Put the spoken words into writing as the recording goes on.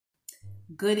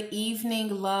Good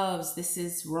evening, loves. This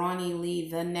is Ronnie Lee,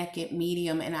 the Naked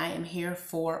Medium, and I am here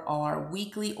for our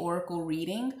weekly oracle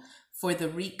reading for the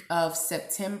week of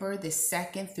September the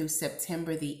 2nd through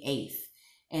September the 8th.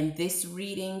 And this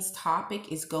reading's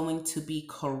topic is going to be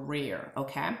career,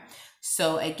 okay?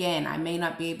 So again, I may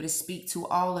not be able to speak to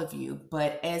all of you,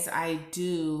 but as I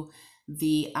do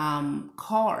the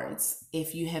cards,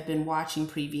 if you have been watching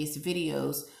previous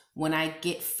videos, when I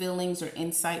get feelings or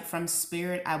insight from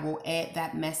spirit, I will add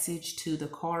that message to the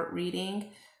card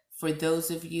reading for those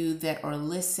of you that are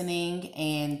listening.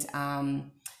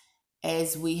 And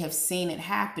as we have seen it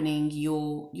happening,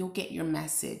 you'll get your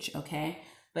message, okay?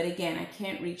 But again, I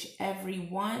can't reach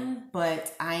everyone,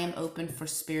 but I am open for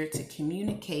spirit to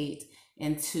communicate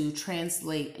and to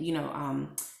translate,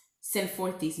 send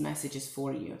forth these messages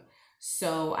for you.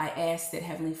 So I ask that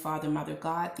Heavenly Father, Mother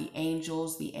God, the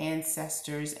angels, the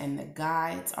ancestors, and the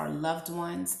guides, our loved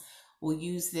ones, will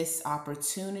use this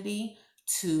opportunity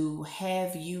to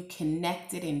have you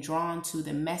connected and drawn to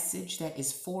the message that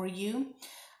is for you.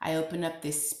 I open up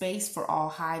this space for all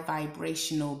high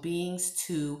vibrational beings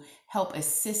to help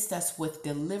assist us with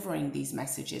delivering these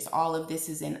messages. All of this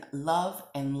is in love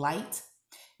and light.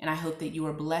 And I hope that you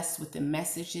are blessed with the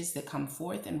messages that come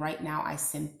forth. And right now I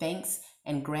send thanks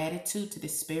and gratitude to the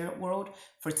spirit world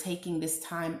for taking this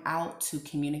time out to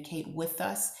communicate with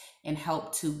us and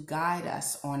help to guide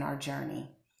us on our journey.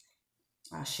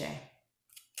 Ashe.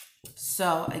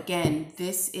 So again,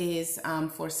 this is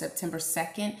for September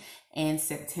 2nd and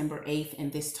September 8th,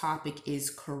 and this topic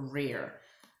is career.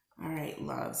 All right,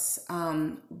 loves.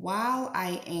 While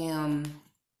I am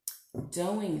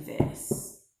doing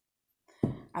this,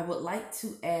 I would like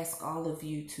to ask all of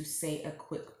you to say a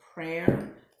quick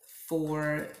prayer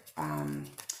for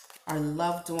our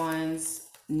loved ones,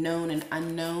 known and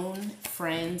unknown,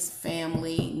 friends,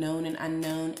 family, known and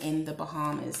unknown in the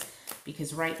Bahamas,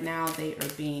 because right now they are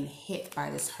being hit by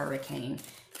this hurricane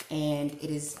and it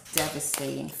is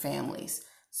devastating families.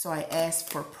 So I ask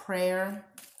for prayer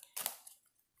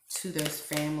to those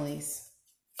families.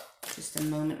 Just a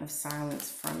moment of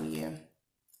silence from you.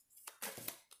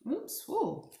 Oops,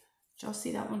 whoa. Did y'all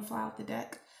see that one fly out the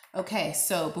deck? Okay,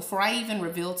 so before I even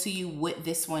reveal to you what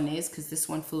this one is, because this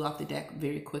one flew off the deck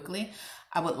very quickly,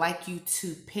 I would like you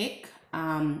to pick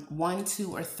 1,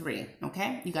 2, or 3,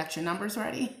 okay? You got your numbers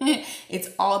ready? It's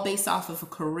all based off of a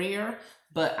career,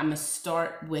 but I'm going to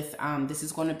start with, this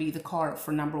is going to be the card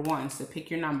for number 1. So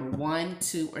pick your number, 1,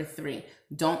 2, or 3.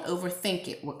 Don't overthink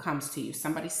it, what comes to you.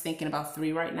 Somebody's thinking about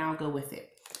 3 right now, go with it.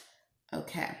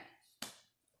 Okay.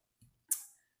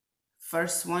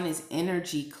 First one is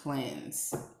energy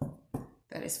cleanse.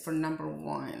 That is for number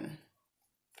 1.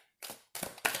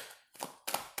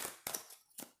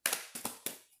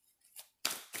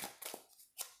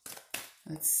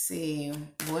 Let's see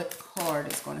what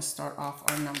card is going to start off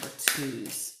our number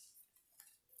 2s.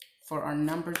 For our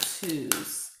number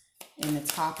 2s in the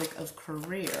topic of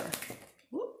career.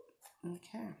 Whoop.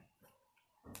 Okay.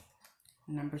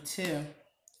 Number 2,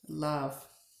 love.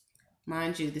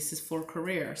 Mind you, this is for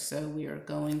career, so we are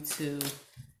going to,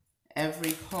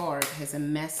 every card has a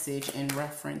message in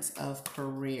reference of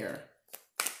career.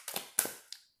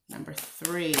 Number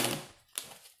 3,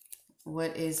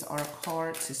 what is our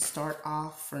card to start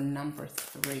off for number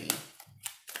 3?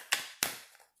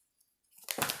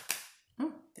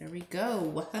 Oh, there we go.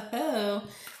 Whoa.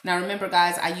 Now remember,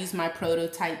 guys, I use my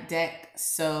prototype deck,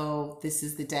 so this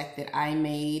is the deck that I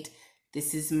made.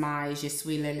 This is my Je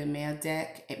suis la lumière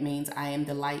deck. It means I am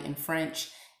the light in French.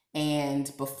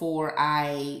 And before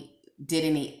I did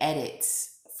any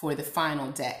edits for the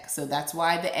final deck. So that's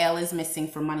why the L is missing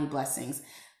for money blessings.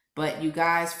 But you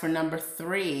guys, for number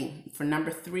 3,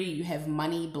 you have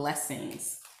money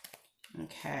blessings.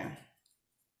 Okay.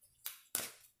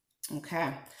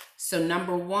 Okay. So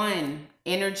number 1,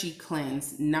 energy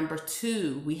cleanse. Number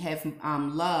 2, we have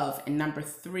love. And number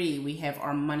 3, we have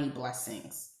our money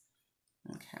blessings.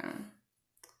 Okay,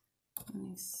 let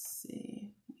me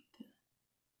see.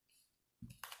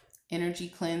 Energy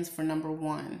cleanse for number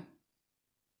 1.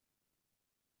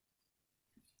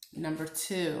 Number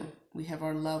 2, we have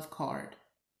our love card.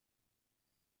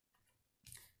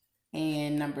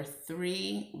 And number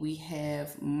 3, we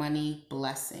have money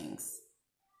blessings.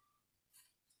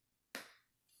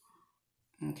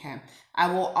 Okay,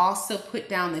 I will also put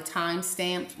down the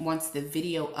timestamp once the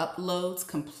video uploads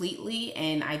completely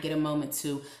and I get a moment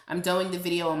to, I'm doing the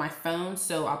video on my phone,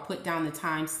 so I'll put down the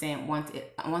timestamp once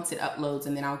it uploads,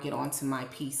 and then I'll get onto my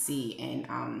PC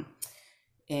and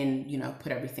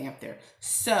put everything up there.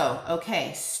 So,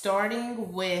 okay,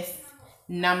 starting with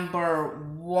number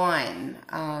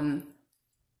 1.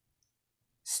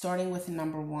 Starting with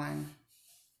number 1.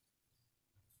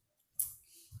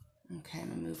 Okay, I'm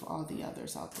gonna move all the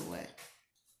others out the way.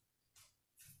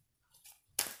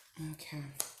 Okay.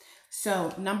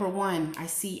 So number one, I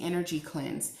see energy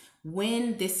cleanse.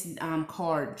 When this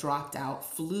card dropped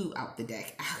out, flew out the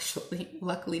deck, actually,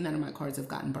 luckily none of my cards have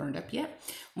gotten burned up yet.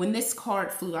 When this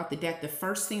card flew out the deck, the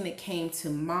first thing that came to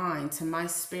mind, to my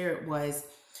spirit, was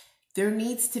there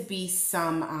needs to be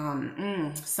some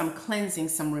cleansing,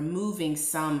 some removing,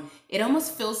 it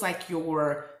almost feels like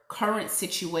your current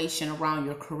situation around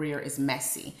your career is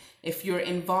messy. If you're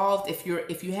involved,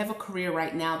 if you have a career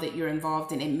right now that you're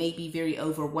involved in, it may be very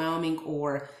overwhelming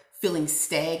or feeling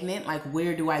stagnant. Like,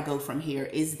 where do I go from here?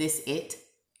 Is this it?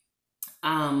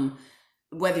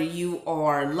 Whether you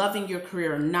are loving your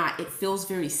career or not, it feels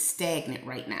very stagnant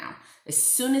right now. As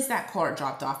soon as that card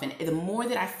dropped off, and the more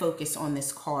that I focus on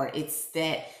this card, it's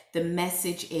that the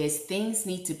message is things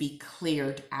need to be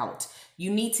cleared out.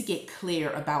 You need to get clear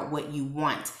about what you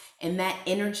want. And that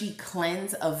energy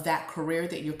cleanse of that career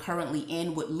that you're currently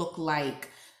in would look like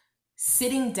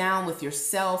sitting down with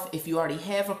yourself, if you already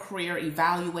have a career,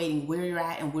 evaluating where you're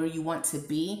at and where you want to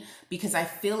be, because I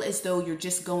feel as though you're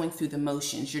just going through the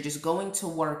motions. You're just going to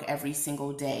work every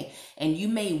single day, and you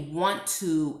may want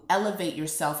to elevate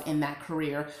yourself in that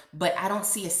career, but I don't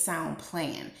see a sound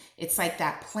plan. It's like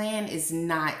that plan is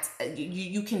not,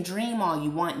 you can dream all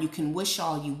you want, you can wish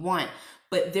all you want,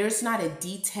 but there's not a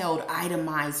detailed,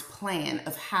 itemized plan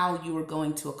of how you are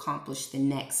going to accomplish the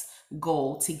next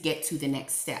goal to get to the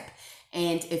next step.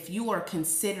 And if you are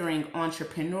considering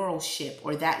entrepreneurship,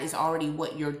 or that is already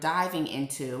what you're diving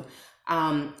into,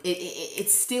 it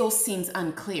still seems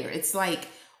unclear. It's like,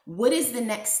 what is the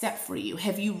next step for you?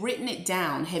 Have you written it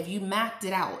down? Have you mapped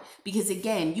it out? Because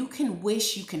again, you can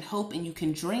wish, you can hope, and you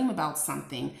can dream about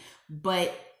something,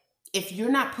 but if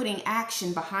you're not putting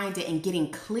action behind it and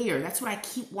getting clear, that's what I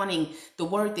keep wanting, the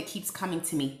word that keeps coming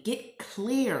to me. Get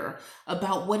clear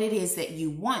about what it is that you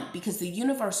want, because the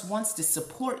universe wants to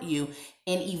support you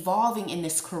in evolving in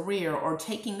this career or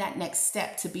taking that next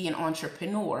step to be an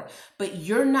entrepreneur, but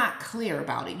you're not clear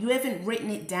about it. You haven't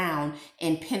written it down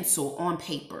in pencil on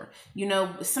paper. You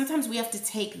know, sometimes we have to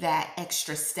take that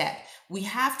extra step. We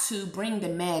have to bring the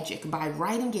magic by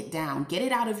writing it down. Get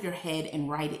it out of your head and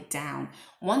write it down.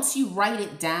 Once you write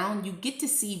it down, you get to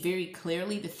see very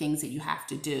clearly the things that you have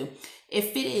to do.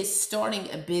 If it is starting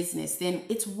a business, then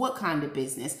it's what kind of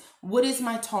business? What is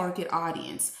my target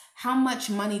audience? How much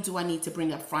money do I need to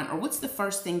bring up front? Or what's the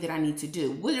first thing that I need to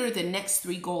do? What are the next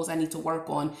 3 goals I need to work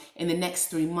on in the next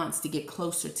 3 months to get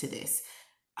closer to this?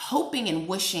 Hoping and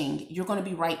wishing you're going to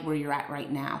be right where you're at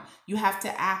right now. You have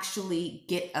to actually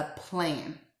get a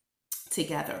plan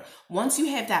together. Once you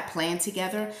have that plan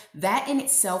together, that in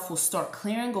itself will start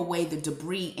clearing away the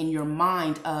debris in your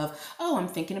mind of, oh, I'm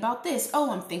thinking about this. Oh,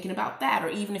 I'm thinking about that. Or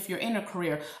even if you're in a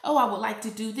career, oh, I would like to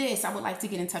do this. I would like to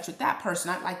get in touch with that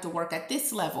person. I'd like to work at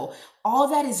this level. All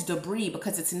that is debris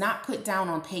because it's not put down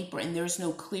on paper and there's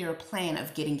no clear plan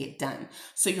of getting it done.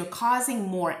 So you're causing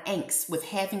more angst with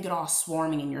having it all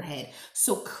swarming in your head.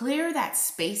 So clear that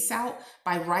space out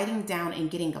by writing down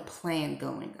and getting a plan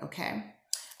going, okay?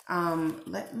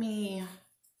 Let me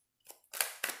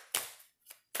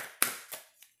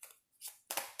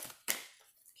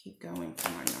keep going for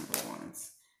my number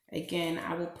ones. Again,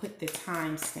 I will put the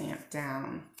timestamp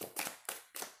down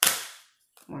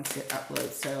once it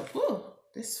uploads. So, whew,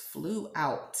 this flew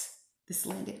out. This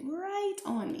landed right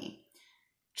on me.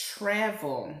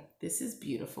 Travel. This is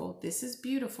beautiful. This is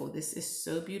beautiful. This is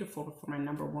so beautiful for my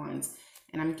number ones.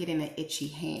 And I'm getting an itchy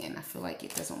hand. I feel like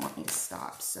it doesn't want me to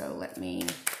stop. So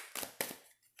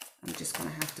I'm just going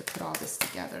to have to put all this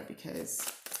together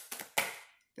because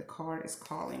the card is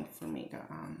calling for me to,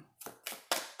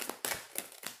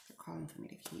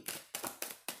 keep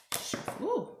shuffle.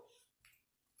 Ooh.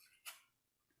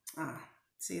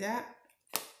 See that?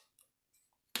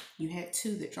 You had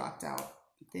 2 that dropped out,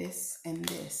 this and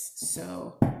this.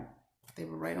 So they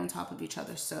were right on top of each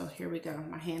other. So here we go.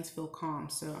 My hands feel calm.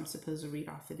 So I'm supposed to read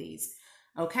off of these.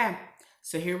 Okay.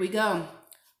 So here we go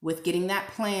with getting that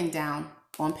plan down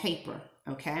on paper.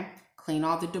 Okay. Clean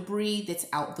all the debris that's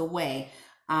out the way.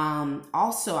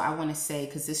 Also, I want to say,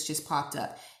 because this just popped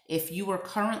up, if you are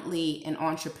currently an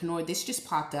entrepreneur, this just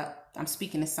popped up. I'm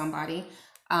speaking to somebody.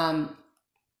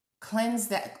 Cleanse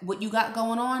that. What you got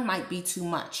going on might be too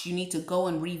much. You need to go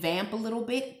and revamp a little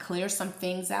bit, clear some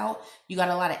things out. You got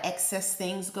a lot of excess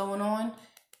things going on.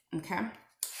 Okay.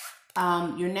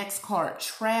 Your next card,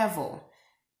 travel.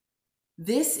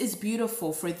 This is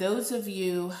beautiful for those of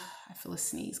you. I feel a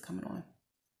sneeze coming on.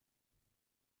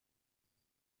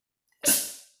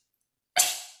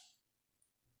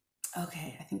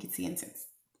 Okay, I think it's the incense.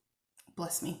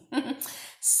 Bless me.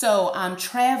 So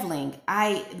traveling,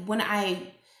 when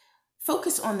I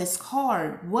focus on this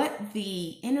card, what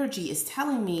the energy is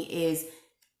telling me is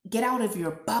get out of your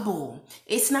bubble.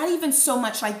 It's not even so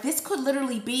much like this could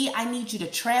literally be, I need you to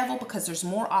travel because there's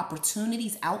more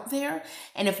opportunities out there.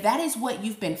 And if that is what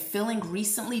you've been feeling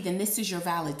recently, then this is your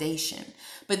validation.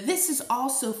 But this is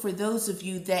also for those of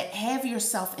you that have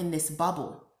yourself in this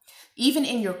bubble. Even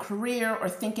in your career or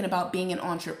thinking about being an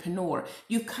entrepreneur,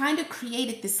 you've kind of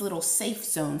created this little safe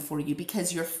zone for you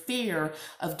because your fear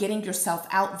of getting yourself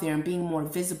out there and being more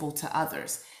visible to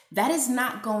others. That is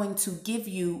not going to give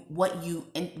you what you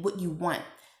want.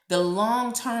 The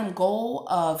long-term goal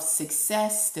of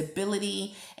success,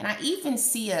 stability, and I even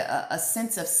see a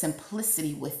sense of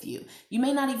simplicity with you. You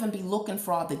may not even be looking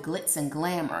for all the glitz and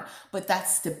glamour, but that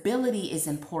stability is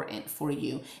important for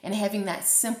you and having that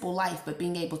simple life, but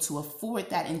being able to afford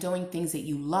that and doing things that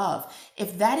you love.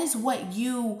 If that is what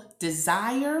you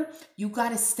desire, you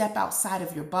got to step outside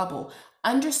of your bubble.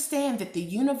 Understand that the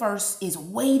universe is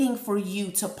waiting for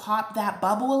you to pop that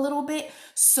bubble a little bit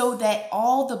so that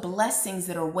all the blessings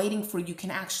that are waiting for you can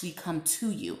actually come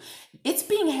to you. It's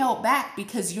being held back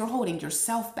because you're holding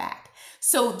yourself back.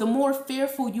 So the more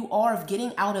fearful you are of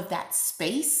getting out of that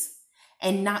space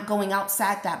and not going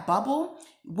outside that bubble,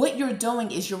 what you're doing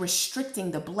is you're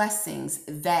restricting the blessings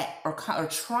that are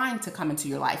trying to come into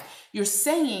your life. You're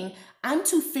saying, I'm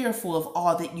too fearful of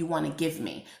all that you want to give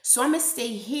me. So I'm going to stay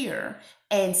here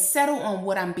and settle on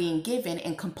what I'm being given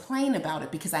and complain about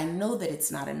it because I know that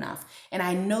it's not enough and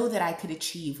I know that I could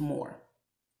achieve more.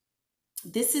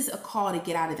 This is a call to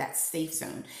get out of that safe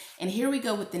zone. And here we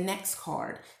go with the next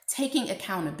card, taking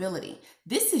accountability.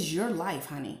 This is your life,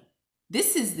 honey.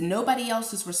 This is nobody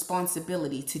else's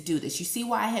responsibility to do this. You see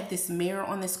why I have this mirror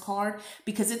on this card?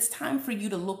 Because it's time for you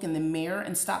to look in the mirror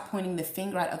and stop pointing the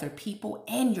finger at other people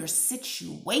and your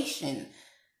situation.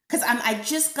 Because I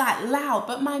just got loud,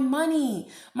 but my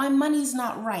money's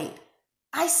not right.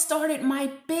 I started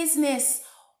my business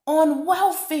on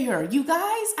welfare. You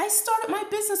guys, I started my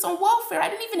business on welfare. I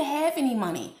didn't even have any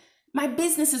money. My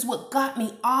business is what got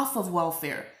me off of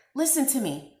welfare. Listen to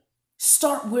me.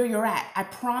 Start where you're at. I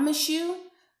promise you,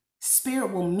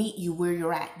 Spirit will meet you where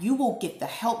you're at. You will get the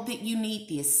help that you need,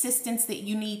 the assistance that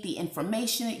you need, the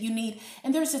information that you need.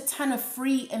 And there's a ton of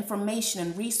free information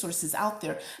and resources out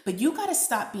there. But you got to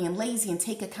stop being lazy and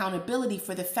take accountability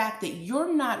for the fact that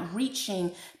you're not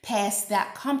reaching past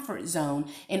that comfort zone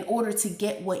in order to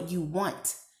get what you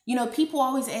want. You know, people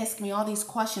always ask me all these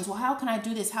questions. Well, how can I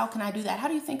do this? How can I do that? How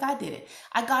do you think I did it?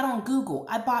 I got on Google.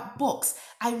 I bought books.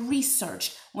 I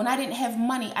researched. When I didn't have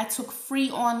money, I took free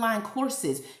online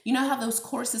courses. You know how those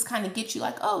courses kind of get you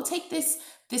like, oh, take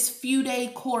this few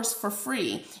day course for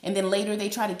free. And then later they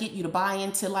try to get you to buy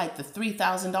into like the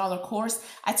 $3,000 course.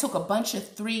 I took a bunch of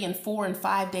 3 and 4 and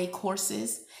 5 day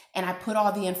courses. And I put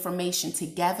all the information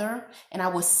together. And I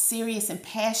was serious and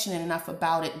passionate enough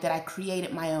about it that I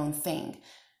created my own thing.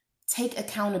 Take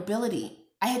accountability.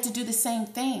 I had to do the same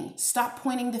thing. Stop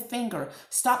pointing the finger.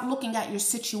 Stop looking at your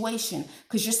situation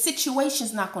because your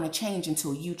situation's not going to change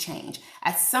until you change.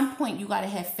 At some point, you got to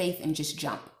have faith and just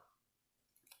jump.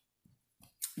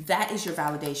 That is your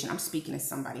validation. I'm speaking to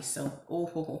somebody, so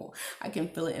I can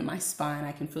feel it in my spine.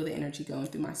 I can feel the energy going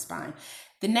through my spine.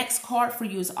 The next card for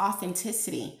you is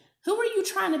authenticity. Who are you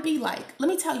trying to be like? Let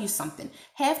me tell you something.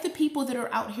 Half the people that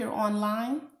are out here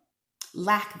online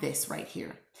lack this right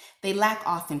here. They lack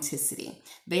authenticity.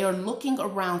 They are looking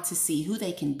around to see who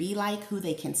they can be like, who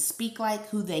they can speak like,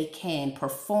 who they can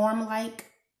perform like.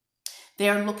 They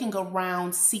are looking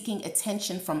around seeking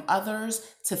attention from others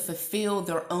to fulfill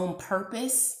their own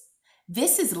purpose.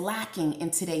 This is lacking in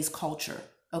today's culture,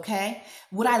 okay?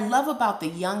 What I love about the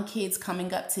young kids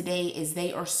coming up today is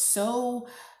they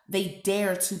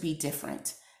dare to be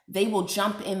different. They will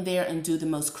jump in there and do the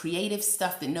most creative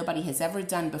stuff that nobody has ever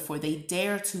done before. They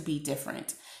dare to be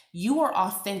different. You are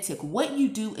authentic. What you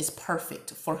do is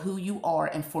perfect for who you are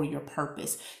and for your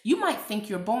purpose. You might think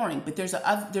you're boring, but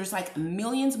there's like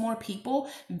millions more people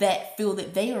that feel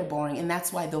that they are boring, and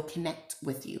that's why they'll connect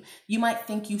with you. You might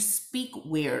think you speak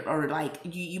weird, or like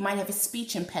you might have a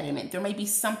speech impediment. There may be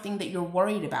something that you're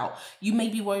worried about. You may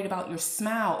be worried about your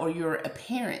smile or your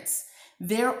appearance.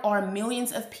 There are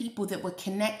millions of people that would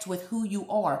connect with who you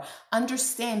are.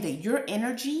 Understand that your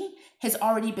energy has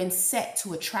already been set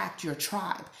to attract your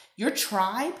tribe. Your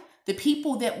tribe The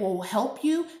people that will help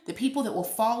you, the people that will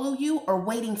follow you are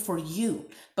waiting for you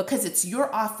because it's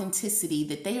your authenticity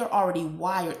that they are already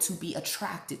wired to be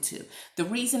attracted to. The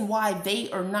reason why they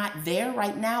are not there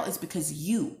right now is because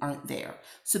you aren't there.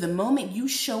 So the moment you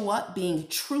show up being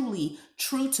truly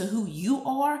true to who you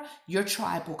are, your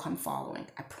tribe will come following.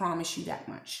 I promise you that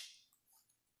much.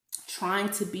 Trying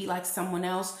to be like someone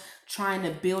else, trying to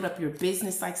build up your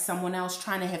business like someone else,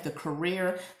 trying to have the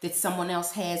career that someone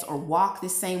else has or walk the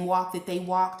same walk that they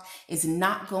walked is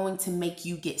not going to make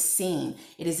you get seen.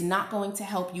 It is not going to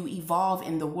help you evolve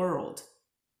in the world.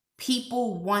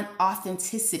 People want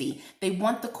authenticity. They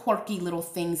want the quirky little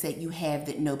things that you have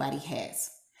that nobody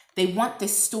has. They want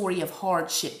this story of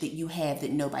hardship that you have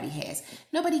that nobody has.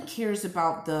 Nobody cares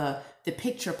about the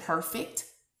picture perfect.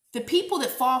 The people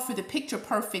that fall for the picture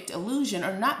perfect illusion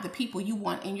are not the people you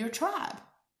want in your tribe.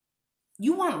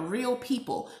 You want real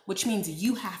people, which means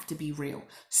you have to be real.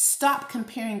 Stop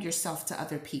comparing yourself to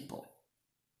other people.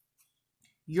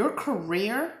 Your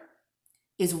career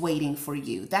is waiting for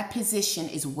you. That position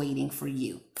is waiting for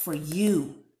you. For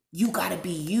you. You got to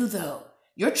be you though.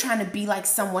 You're trying to be like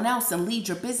someone else and lead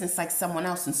your business like someone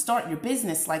else and start your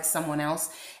business like someone else.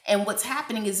 And what's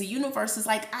happening is the universe is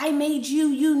like, I made you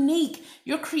unique.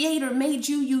 Your creator made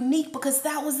you unique because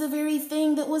that was the very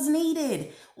thing that was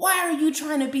needed. Why are you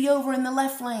trying to be over in the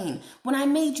left lane when I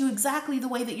made you exactly the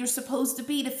way that you're supposed to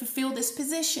be to fulfill this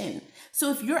position?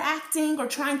 So if you're acting or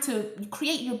trying to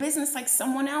create your business like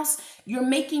someone else, you're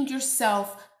making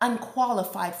yourself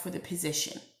unqualified for the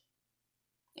position.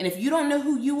 And if you don't know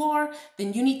who you are,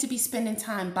 then you need to be spending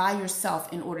time by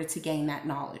yourself in order to gain that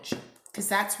knowledge, because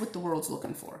that's what the world's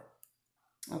looking for.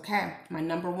 Okay, my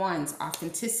number ones,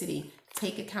 authenticity,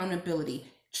 take accountability,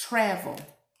 travel,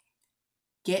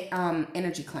 get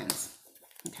energy cleanse.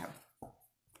 Okay.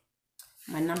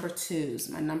 My number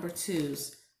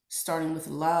twos, starting with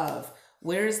love.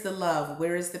 Where is the love?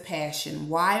 Where is the passion?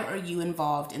 Why are you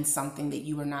involved in something that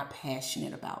you are not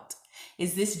passionate about?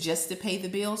 Is this just to pay the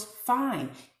bills?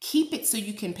 Fine. Keep it so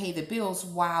you can pay the bills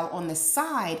while on the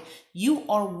side, you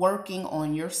are working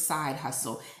on your side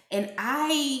hustle. And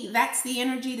that's the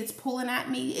energy that's pulling at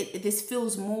me. This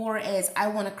feels more as I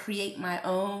want to create my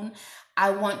own.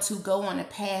 I want to go on a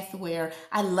path where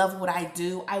I love what I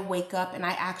do. I wake up and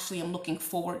I actually am looking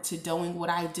forward to doing what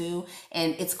I do.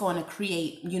 And it's going to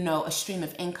create, a stream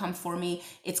of income for me.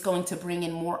 It's going to bring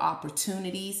in more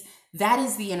opportunities. That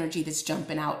is the energy that's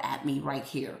jumping out at me right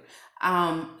here.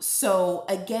 So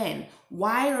again,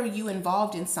 why are you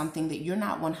involved in something that you're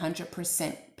not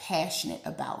 100% passionate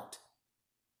about?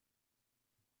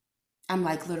 I'm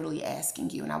like literally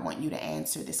asking you, and I want you to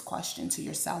answer this question to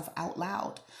yourself out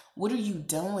loud. What are you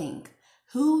doing?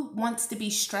 Who wants to be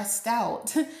stressed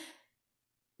out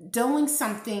doing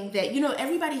something that,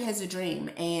 everybody has a dream,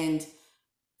 and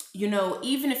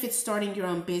even if it's starting your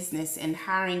own business and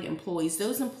hiring employees,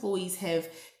 those employees have,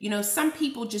 some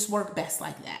people just work best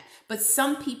like that. But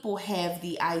some people have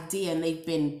the idea and they've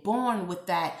been born with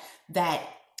that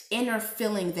inner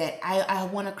feeling that I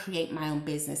want to create my own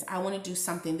business. I want to do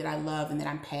something that I love and that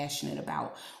I'm passionate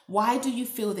about. Why do you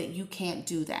feel that you can't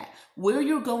do that? Where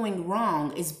you're going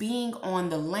wrong is being on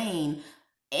the lane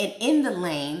and in the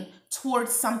lane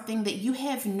towards something that you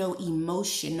have no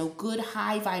emotion, no good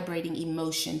high vibrating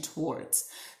emotion towards.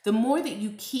 The more that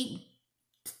you keep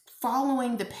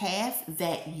following the path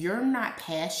that you're not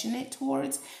passionate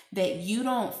towards, that you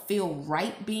don't feel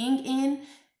right being in,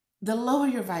 the lower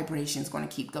your vibration is going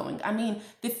to keep going. I mean,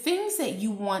 the things that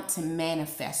you want to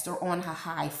manifest are on a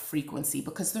high frequency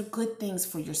because they're good things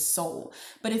for your soul.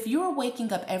 But if you're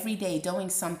waking up every day doing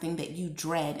something that you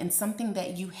dread and something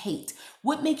that you hate,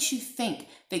 what makes you think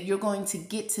that you're going to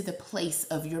get to the place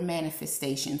of your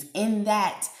manifestations in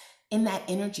that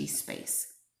energy space?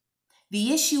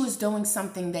 The issue is doing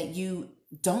something that you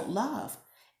don't love.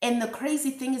 And the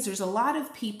crazy thing is there's a lot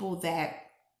of people that,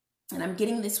 and I'm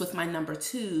getting this with my number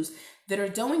twos, that are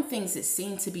doing things that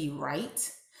seem to be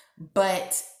right,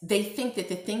 but they think that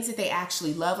the things that they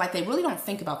actually love, like they really don't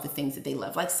think about the things that they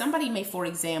love. Like somebody may, for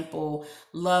example,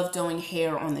 love doing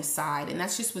hair on the side, and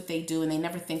that's just what they do, and they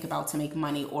never think about to make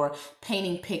money, or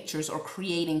painting pictures or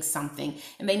creating something,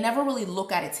 and they never really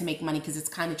look at it to make money because it's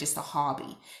kind of just a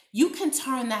hobby. You can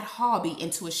turn that hobby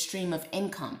into a stream of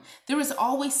income. There is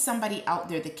always somebody out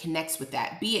there that connects with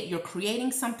that, be it you're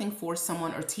creating something for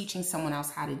someone or teaching someone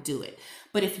else how to do it.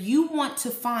 But if you want to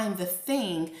find the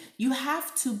thing, you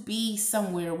have to be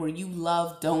somewhere where you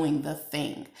love doing the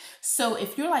thing. So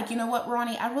if you're like, you know what,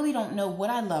 Ronnie, I really don't know what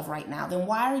I love right now, then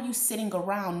why are you sitting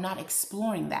around not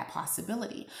exploring that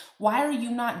possibility? Why are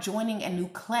you not joining a new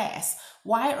class?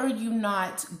 Why are you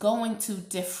not going to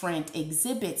different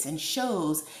exhibits and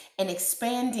shows and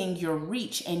expanding your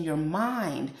reach and your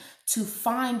mind to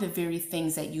find the very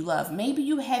things that you love? Maybe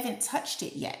you haven't touched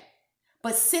it yet,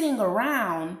 but sitting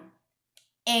around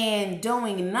and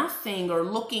doing nothing or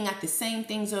looking at the same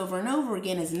things over and over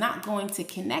again is not going to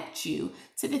connect you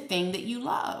to the thing that you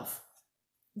love.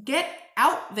 Get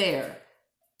out there.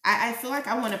 I feel like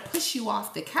I want to push you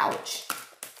off the couch.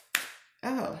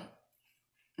 Oh,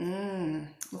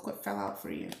 look what fell out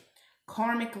for you.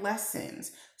 Karmic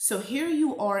lessons. So here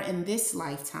you are in this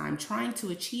lifetime trying to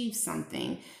achieve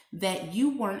something that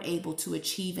you weren't able to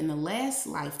achieve in the last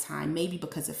lifetime, maybe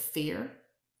because of fear.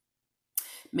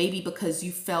 Maybe because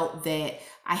you felt that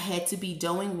I had to be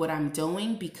doing what I'm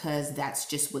doing because that's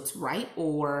just what's right.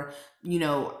 Or,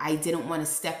 I didn't want to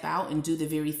step out and do the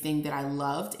very thing that I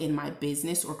loved in my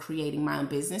business or creating my own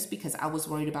business because I was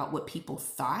worried about what people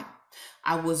thought.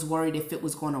 I was worried if it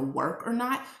was going to work or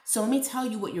not. So let me tell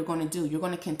you what you're going to do. You're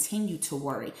going to continue to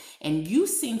worry. And you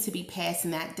seem to be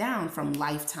passing that down from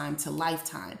lifetime to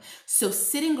lifetime. So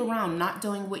sitting around not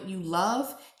doing what you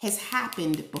love has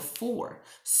happened before.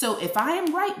 So if I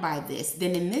am right by this,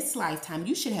 then in this lifetime,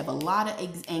 you should have a lot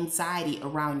of anxiety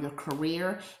around your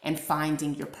career and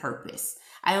finding your purpose.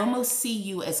 I almost see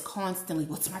you as constantly,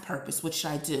 what's my purpose? What should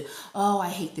I do? Oh, I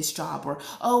hate this job. Or,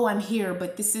 oh, I'm here,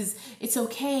 but it's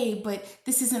okay, but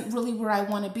this isn't really where I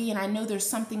want to be. And I know there's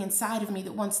something inside of me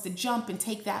that wants to jump and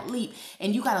take that leap.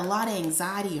 And you got a lot of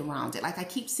anxiety around it. Like I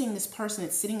keep seeing this person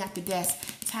that's sitting at the desk,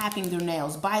 tapping their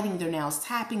nails, biting their nails,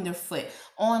 tapping their foot,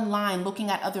 online, looking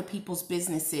at other people's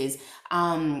businesses,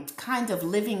 kind of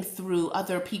living through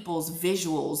other people's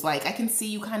visuals. Like I can see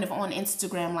you kind of on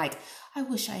Instagram, like, I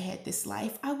wish I had this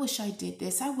life. I wish I did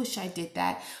this. I wish I did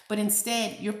that. But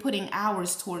instead, you're putting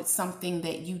hours towards something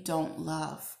that you don't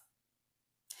love.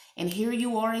 And here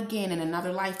you are again in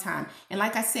another lifetime. And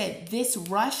like I said, this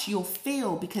rush you'll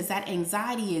feel because that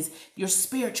anxiety is your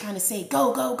spirit trying to say,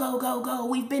 go, go, go, go, go.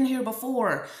 We've been here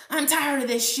before. I'm tired of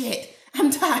this shit. I'm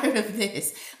tired of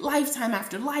this. Lifetime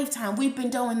after lifetime, we've been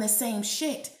doing the same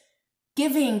shit.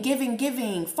 Giving, giving,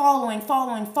 giving, following,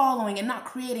 following, following, and not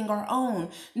creating our own,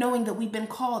 knowing that we've been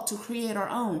called to create our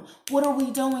own. What are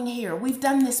we doing here? We've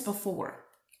done this before.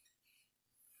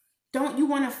 Don't you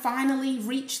want to finally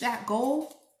reach that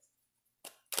goal?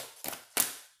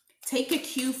 Take a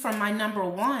cue from my number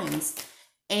ones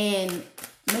and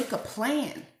make a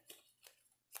plan.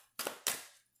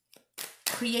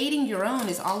 Creating your own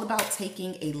is all about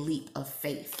taking a leap of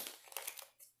faith.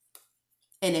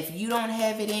 And if you don't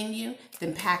have it in you,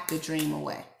 then pack the dream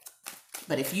away.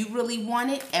 But if you really want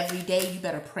it, every day you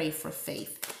better pray for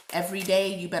faith. Every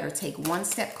day you better take one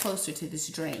step closer to this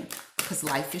dream because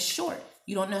life is short.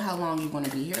 You don't know how long you're going to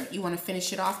be here. You want to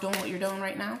finish it off doing what you're doing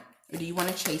right now? Or do you want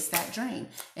to chase that dream?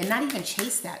 And not even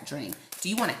chase that dream. Do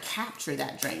you want to capture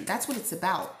that dream? That's what it's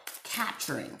about.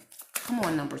 Capturing. Come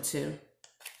on, number 2.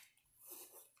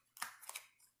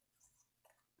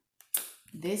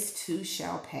 This too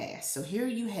shall pass. So here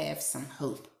you have some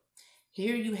hope.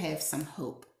 Here you have some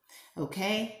hope.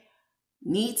 Okay?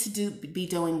 Need to be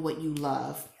doing what you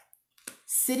love.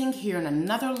 Sitting here in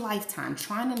another lifetime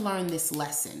trying to learn this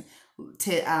lesson,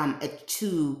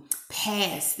 to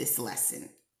pass this lesson.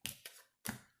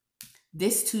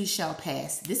 This too shall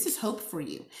pass. This is hope for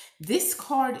you. This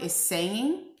card is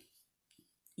saying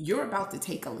you're about to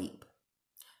take a leap.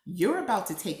 You're about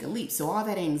to take a leap. So all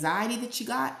that anxiety that you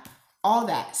got, all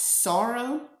that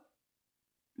sorrow,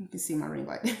 you can see my ring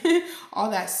light,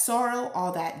 all that sorrow,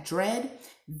 all that dread,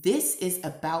 this is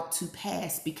about to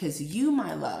pass because you,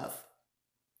 my love,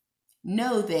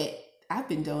 know that I've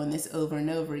been doing this over and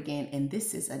over again and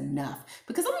this is enough.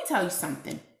 Because let me tell you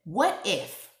something. What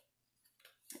if,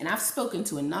 and I've spoken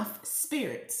to enough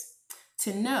spirits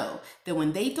to know that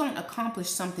when they don't accomplish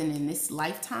something in this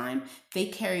lifetime, they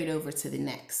carry it over to the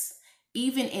next.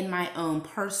 Even in my own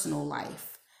personal life,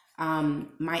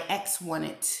 my ex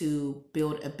wanted to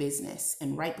build a business,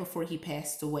 and right before he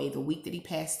passed away, the week that he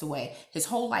passed away, his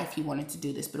whole life he wanted to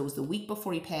do this, but it was the week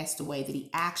before he passed away that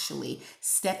he actually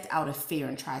stepped out of fear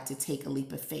and tried to take a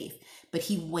leap of faith. But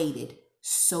he waited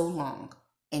so long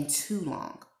and too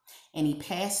long, and he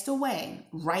passed away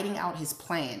writing out his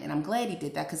plan. And I'm glad he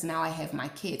did that because now I have my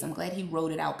kids. I'm glad he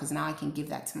wrote it out because now I can give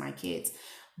that to my kids.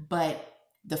 But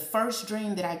the first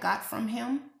dream that I got from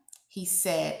him, he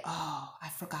said, oh, I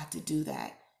forgot to do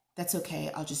that. That's okay.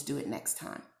 I'll just do it next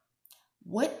time.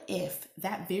 What if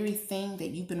that very thing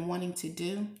that you've been wanting to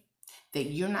do, that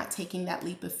you're not taking that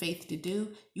leap of faith to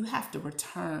do, you have to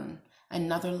return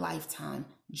another lifetime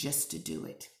just to do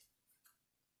it?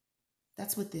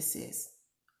 That's what this is.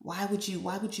 Why would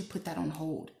you put that on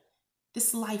hold?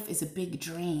 This life is a big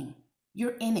dream.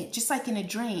 You're in it, just like in a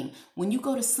dream. When you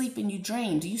go to sleep and you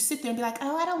dream, do you sit there and be like,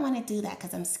 oh, I don't want to do that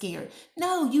because I'm scared?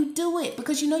 No, you do it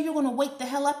because you know you're going to wake the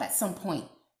hell up at some point.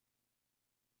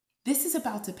 This is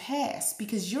about to pass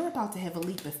because you're about to have a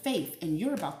leap of faith and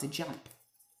you're about to jump.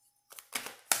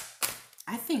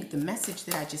 I think the message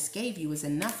that I just gave you is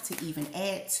enough to even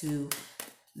add to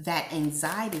that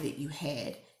anxiety that you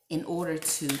had in order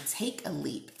to take a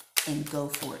leap and go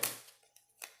for it.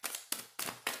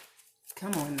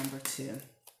 Come on, number 2.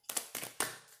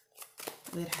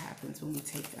 What happens when we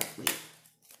take that leap?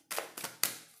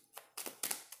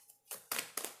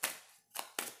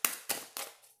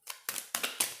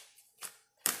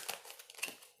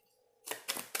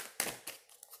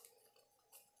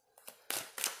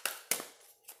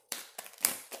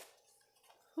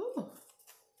 Ooh.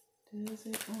 Does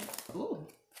it? Ooh.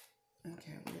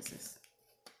 Okay, what is this?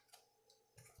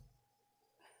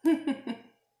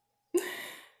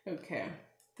 Okay,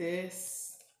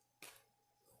 this,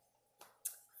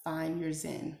 find your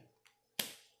zen.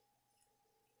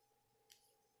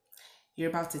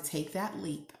 You're about to take that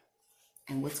leap,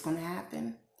 and what's going to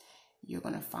happen? You're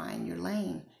going to find your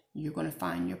lane. You're going to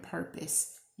find your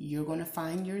purpose. You're going to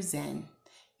find your zen.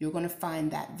 You're going to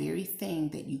find that very thing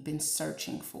that you've been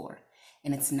searching for,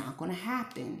 and it's not going to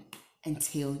happen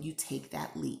until you take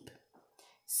that leap,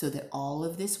 so that all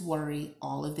of this worry,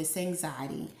 all of this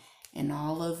anxiety, and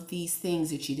all of these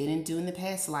things that you didn't do in the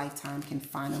past lifetime can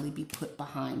finally be put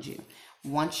behind you.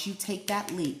 Once you take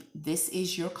that leap, this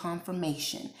is your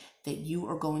confirmation that you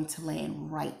are going to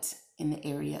land right in the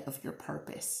area of your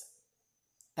purpose.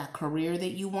 That career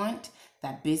that you want,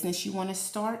 that business you want to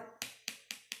start,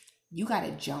 you got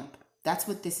to jump. That's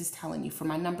what this is telling you. For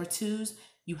my number 2s,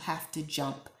 you have to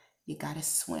jump. You got to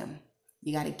swim.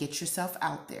 You got to get yourself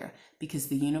out there because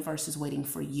the universe is waiting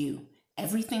for you.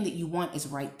 Everything that you want is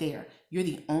right there. You're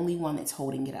the only one that's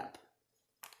holding it up.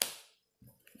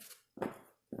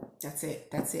 That's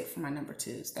it. That's it for my number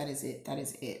 2s. That is it. That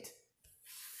is it.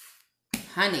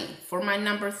 Honey, for my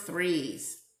number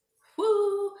 3s.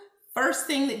 Woo! First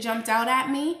thing that jumped out at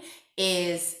me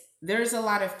is there's a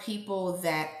lot of people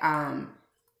that I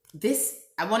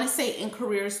want to say in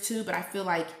careers too, but I feel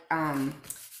like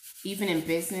even in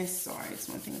business, sorry, it's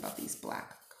one thing about these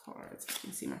black cards. You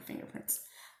can see my fingerprints.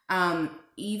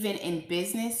 Even in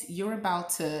business, you're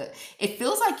about to, it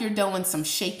feels like you're doing some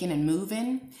shaking and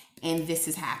moving, and this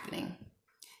is happening.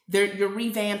 You're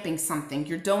revamping something.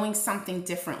 You're doing something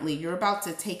differently. You're about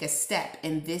to take a step,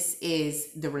 and this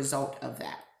is the result of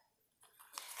that.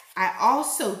 I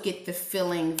also get the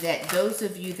feeling that those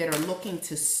of you that are looking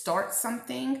to start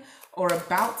something are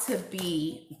about to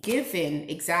be given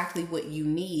exactly what you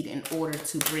need in order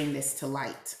to bring this to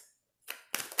light.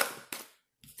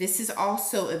 This is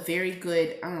also a very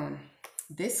good,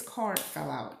 this card fell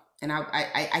out, and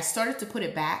I started to put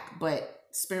it back, but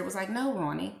Spirit was like, no,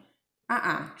 Ronnie,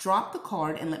 drop the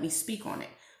card and let me speak on it.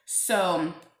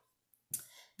 So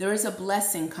there is a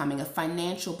blessing coming, a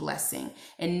financial blessing,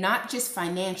 and not just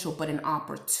financial, but an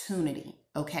opportunity,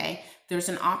 okay? There's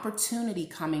an opportunity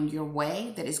coming your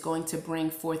way that is going to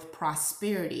bring forth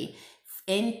prosperity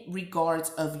in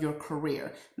regards of your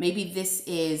career. Maybe this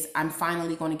is, I'm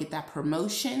finally going to get that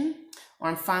promotion, or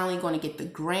I'm finally going to get the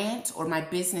grant, or my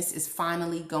business is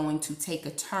finally going to take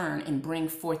a turn and bring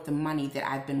forth the money that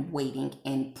I've been waiting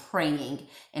and praying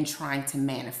and trying to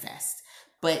manifest.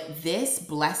 But this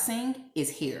blessing is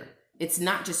here. It's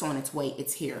not just on its way,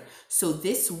 it's here. So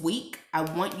this week, I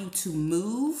want you to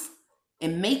move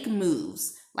and make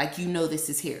moves like you know this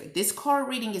is here. This card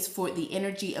reading is for the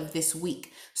energy of this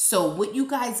week. So what you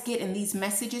guys get in these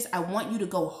messages, I want you to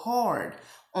go hard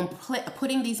on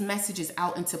putting these messages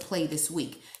out into play this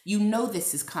week. You know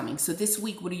this is coming. So this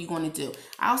week, what are you going to do?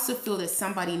 I also feel that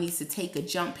somebody needs to take a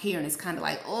jump here, and it's kind of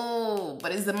like, oh,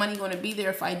 but is the money going to be there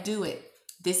if I do it?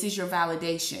 This is your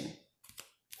validation.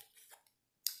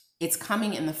 It's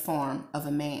coming in the form of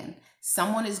a man.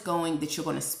 Someone is going that you're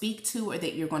going to speak to or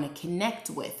that you're going to connect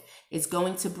with is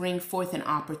going to bring forth an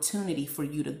opportunity for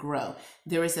you to grow.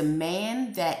 There is a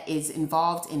man that is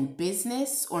involved in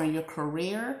business or in your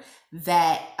career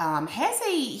that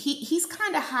he's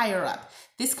kind of higher up.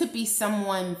 This could be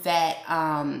someone that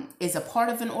is a part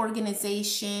of an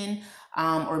organization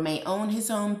or may own his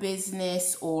own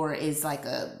business, or is like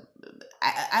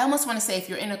I almost want to say, if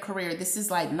you're in a career, this is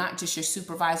like not just your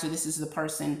supervisor, this is the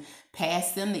person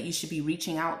past them that you should be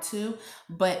reaching out to.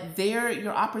 But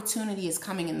your opportunity is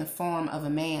coming in the form of a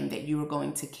man that you are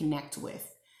going to connect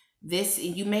with. This,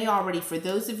 you may already, for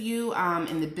those of you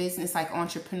in the business, like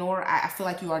entrepreneur, I feel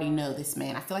like you already know this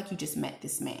man. I feel like you just met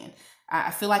this man. I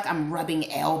feel like I'm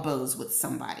rubbing elbows with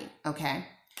somebody, okay?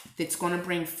 that's going to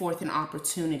bring forth an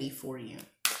opportunity for you.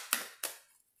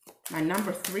 My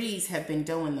number threes have been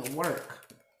doing the work.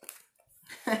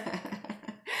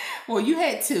 Well, you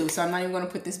had two, so I'm not even going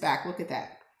to put this back. Look at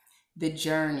that. The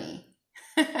journey.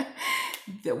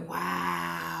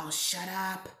 Wow, shut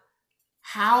up.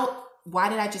 Why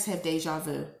did I just have deja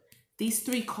vu? These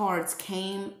three cards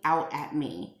came out at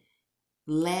me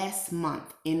last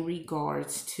month in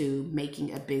regards to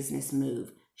making a business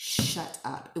move. Shut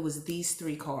up. It was these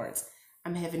three cards.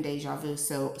 I'm having deja vu.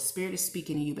 So Spirit is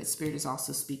speaking to you, but Spirit is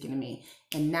also speaking to me.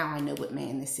 And now I know what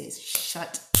man this is.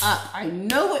 Shut up. I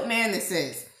know what man this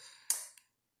is.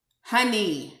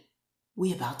 Honey,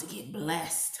 we about to get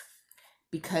blessed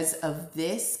because of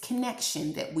this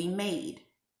connection that we made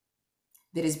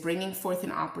that is bringing forth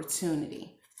an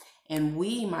opportunity. And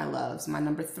we, my loves, my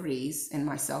number threes, and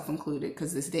myself included,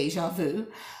 because this deja vu,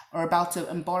 are about to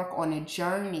embark on a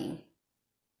journey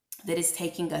that is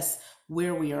taking us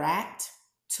where we are at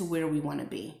to where we want to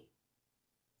be.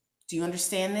 Do you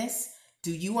understand this?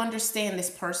 Do you understand this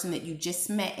person that you just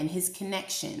met and his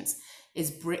connections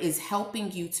is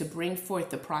helping you to bring forth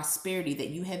the prosperity that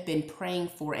you have been praying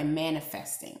for and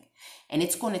manifesting? And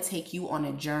it's going to take you on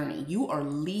a journey. You are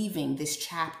leaving this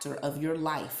chapter of your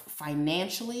life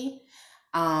financially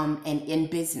and in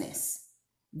business.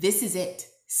 This is it.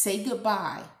 Say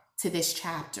goodbye to this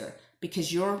chapter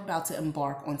because you're about to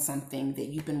embark on something that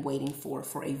you've been waiting for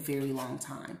a very long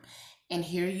time. And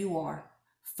here you are.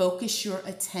 Focus your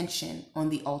attention on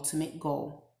the ultimate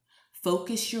goal.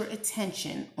 Focus your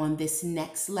attention on this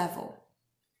next level,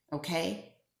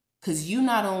 okay? Because you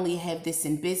not only have this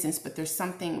in business, but there's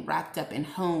something wrapped up in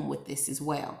home with this as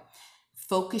well.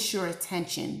 Focus your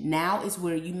attention. Now is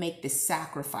where you make this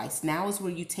sacrifice. Now is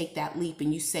where you take that leap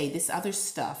and you say, this other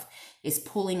stuff is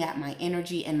pulling at my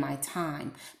energy and my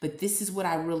time, but this is what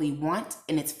I really want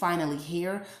and it's finally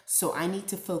here. So I need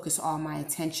to focus all my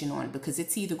attention on it because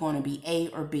it's either going to be A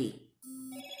or B.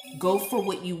 Go for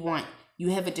what you want. You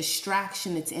have a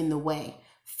distraction that's in the way.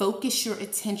 Focus your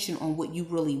attention on what you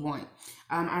really want.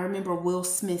 I remember Will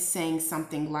Smith saying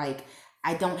something like,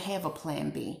 I don't have a plan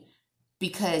B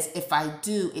because if I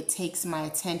do, it takes my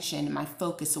attention and my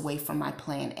focus away from my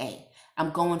plan A.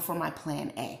 I'm going for my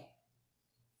plan A.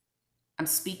 I'm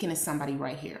speaking to somebody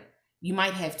right here. You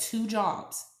might have two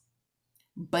jobs,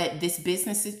 but this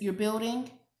business that you're building,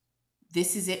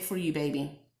 this is it for you,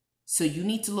 baby. So you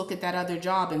need to look at that other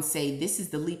job and say, this is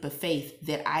the leap of faith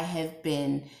that I have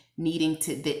been needing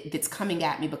to, that's coming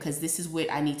at me because this is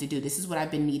what I need to do. This is what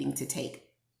I've been needing to take.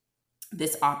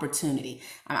 This opportunity.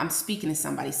 I'm speaking to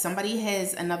somebody. Somebody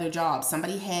has another job.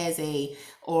 Somebody has do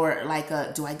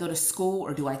I go to school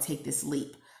or do I take this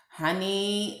leap?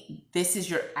 Honey, this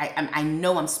is I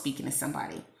know I'm speaking to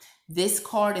somebody. This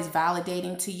card is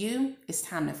validating to you. It's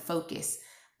time to focus.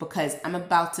 Because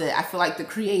I feel like the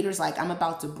creator's like, I'm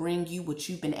about to bring you what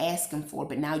you've been asking for,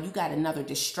 but now you got another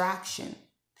distraction.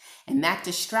 And that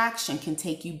distraction can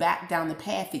take you back down the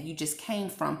path that you just came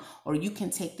from, or you can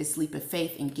take this leap of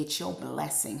faith and get your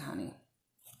blessing, honey.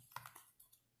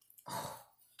 Oh,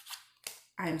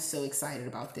 I am so excited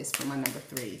about this for my number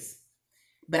threes.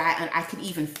 But I could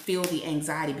even feel the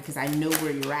anxiety because I know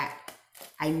where you're at.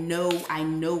 I know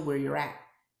where you're at.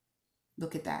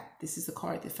 Look at that. This is the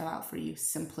card that fell out for you.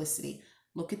 Simplicity.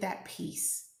 Look at that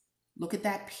peace. Look at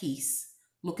that peace.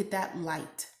 Look at that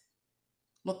light.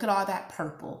 Look at all that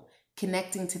purple.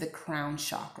 Connecting to the crown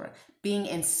chakra. Being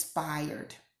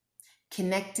inspired.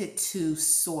 Connected to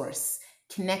source.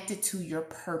 Connected to your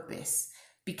purpose.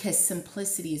 Because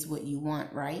simplicity is what you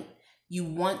want, right? You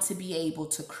want to be able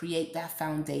to create that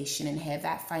foundation and have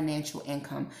that financial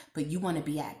income, but you want to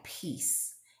be at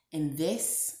peace. And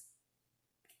this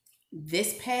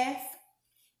path,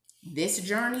 this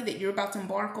journey that you're about to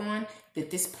embark on,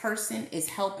 that this person is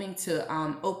helping to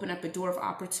open up a door of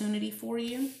opportunity for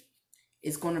you,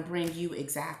 is going to bring you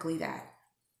exactly that.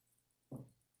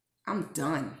 I'm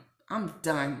done.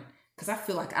 Because I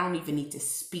feel like I don't even need to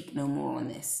speak no more on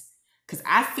this. Because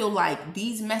I feel like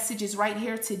these messages right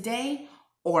here today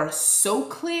are so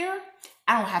clear,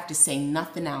 I don't have to say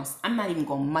nothing else. I'm not even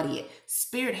going to muddy it.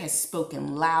 Spirit has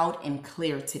spoken loud and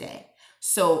clear today.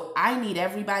 So I need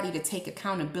everybody to take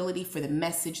accountability for the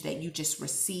message that you just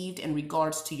received in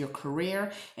regards to your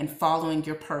career and following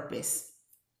your purpose.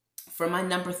 For my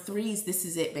number threes, this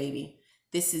is it, baby.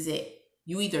 This is it.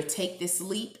 You either take this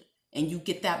leap and you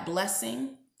get that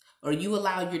blessing, or you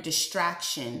allow your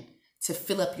distraction to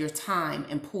fill up your time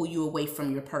and pull you away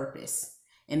from your purpose.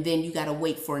 And then you got to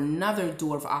wait for another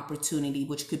door of opportunity,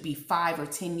 which could be 5 or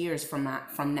 10 years from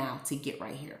now to get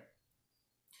right here.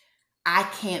 I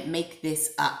can't make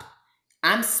this up.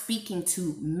 I'm speaking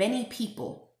to many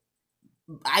people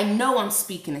I know I'm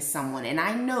speaking to someone, and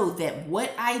I know that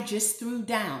what I just threw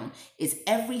down is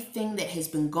everything that has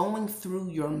been going through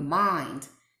your mind,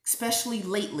 especially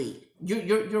lately.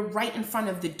 You're right in front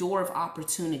of the door of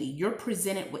opportunity. You're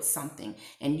presented with something,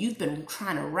 and you've been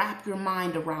trying to wrap your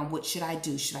mind around, what should I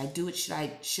do? Should I do it?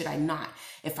 Should I not?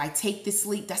 If I take this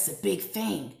leap, that's a big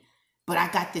thing. But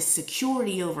I got this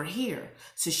security over here.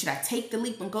 So should I take the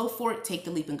leap and go for it? Take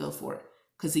the leap and go for it.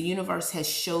 Because the universe has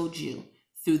showed you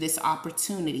through this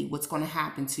opportunity what's going to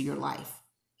happen to your life.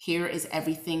 Here is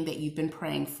everything that you've been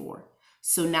praying for.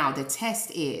 So now the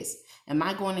test is, am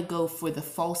I going to go for the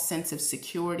false sense of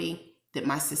security that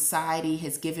my society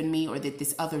has given me, or that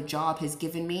this other job has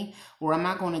given me? Or am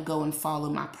I going to go and follow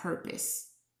my purpose?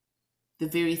 The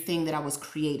very thing that I was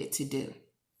created to do.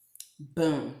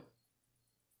 Boom.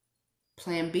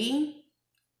 Plan B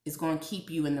is going to keep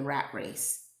you in the rat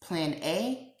race. Plan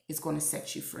A is going to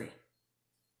set you free.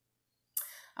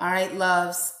 All right,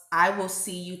 loves, I will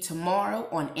see you tomorrow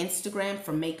on Instagram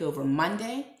for Makeover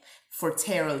Monday, for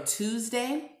Tarot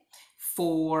Tuesday,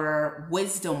 for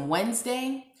Wisdom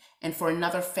Wednesday, and for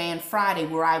another Fan Friday,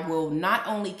 where I will not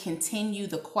only continue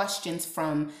the questions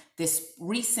from this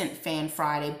recent Fan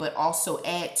Friday, but also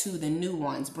add to the new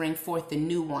ones, bring forth the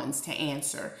new ones to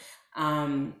answer.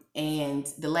 And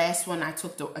the last one, I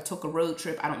took a road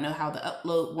trip. I don't know how the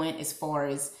upload went as far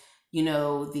as,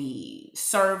 the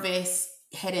service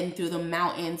heading through the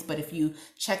mountains, but if you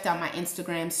checked out my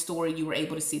Instagram story, you were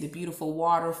able to see the beautiful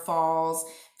waterfalls,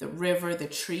 the river, the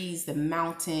trees, the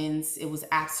mountains. It was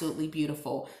absolutely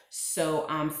beautiful. So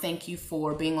thank you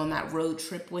for being on that road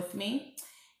trip with me.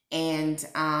 And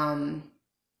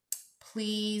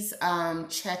please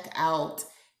check out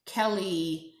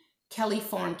Kelly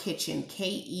Farm Kitchen,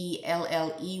 Kelley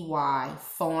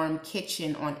Farm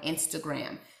Kitchen on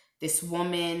Instagram. This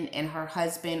woman and her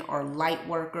husband are light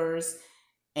workers,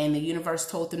 and the universe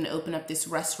told them to open up this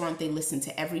restaurant. They listened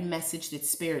to every message that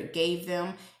Spirit gave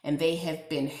them, and they have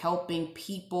been helping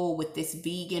people with this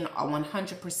vegan, a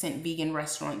 100% vegan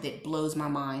restaurant that blows my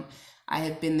mind. I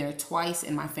have been there twice,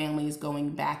 and my family is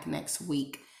going back next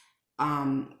week.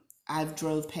 I've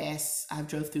drove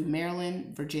through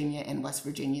Maryland, Virginia, and West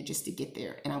Virginia just to get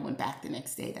there, and I went back the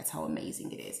next day. That's how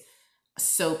amazing it is.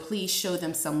 So please show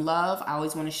them some love. I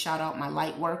always want to shout out my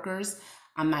light workers.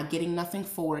 I'm not getting nothing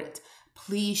for it.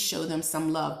 Please show them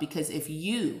some love, because if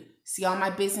you see all my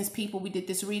business people we did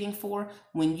this reading for,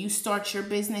 when you start your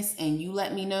business and you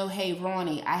let me know, hey,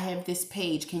 Ronnie, I have this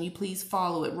page. Can you please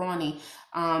follow it? Ronnie,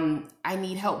 I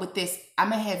need help with this. I'm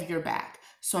going to have your back.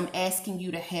 So I'm asking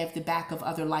you to have the back of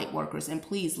other light workers, and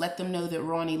please let them know that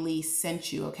Ronnie Lee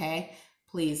sent you, okay?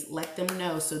 Please let them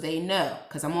know so they know,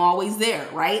 because I'm always there,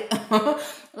 right?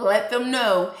 Let them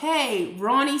know, hey,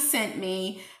 Ronnie sent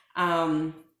me.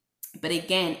 But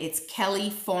again, it's Kelley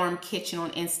Farm Kitchen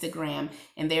on Instagram,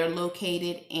 and they're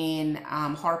located in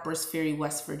Harpers Ferry,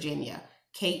 West Virginia.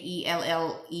 Kelley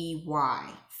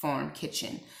Farm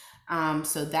Kitchen.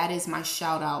 So that is my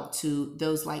shout out to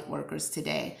those light workers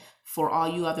today. For all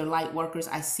you other light workers,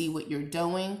 I see what you're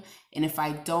doing. And if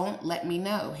I don't, let me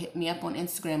know. Hit me up on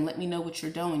Instagram. Let me know what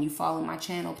you're doing. You follow my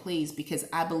channel, please, because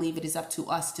I believe it is up to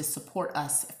us to support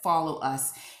us, follow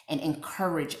us, and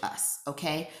encourage us,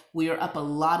 okay? We are up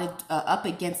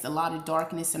against a lot of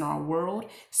darkness in our world.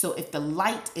 So if the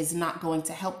light is not going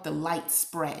to help the light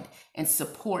spread and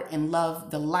support and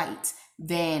love the light,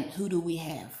 then who do we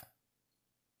have?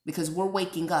 Because we're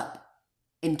waking up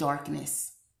in darkness,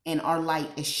 and our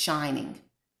light is shining.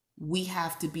 We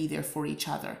have to be there for each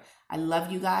other. I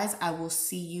love you guys. I will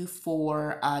see you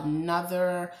for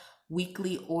another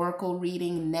weekly oracle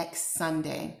reading next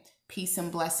Sunday. Peace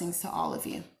and blessings to all of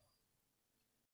you.